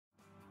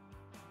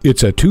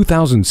It's a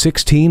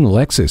 2016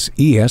 Lexus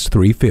ES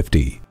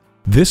 350.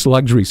 This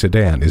luxury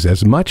sedan is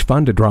as much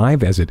fun to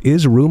drive as it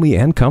is roomy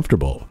and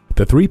comfortable.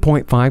 The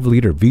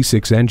 3.5-liter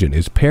V6 engine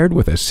is paired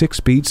with a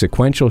 6-speed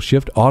sequential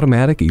shift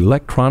automatic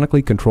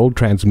electronically controlled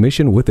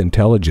transmission with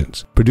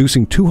intelligence,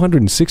 producing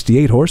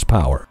 268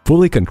 horsepower.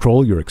 Fully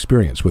control your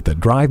experience with the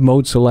Drive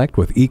Mode Select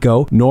with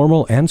Eco,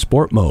 Normal, and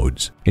Sport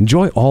modes.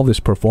 Enjoy all this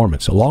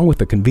performance along with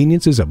the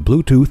conveniences of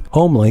Bluetooth,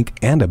 HomeLink,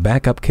 and a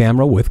backup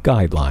camera with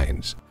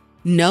guidelines.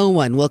 No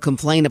one will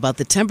complain about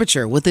the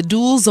temperature with the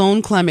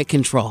dual-zone climate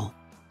control.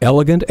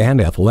 Elegant and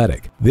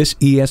athletic, this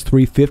ES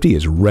 350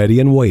 is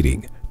ready and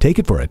waiting. Take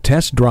it for a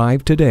test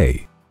drive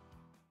today.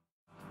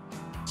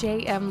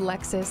 JM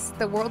Lexus,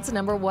 the world's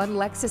 #1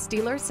 Lexus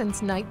dealer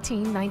since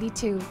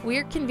 1992.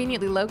 We're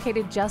conveniently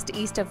located just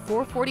east of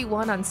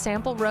 441 on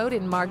Sample Road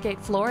in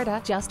Margate, Florida,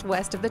 just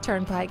west of the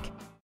Turnpike.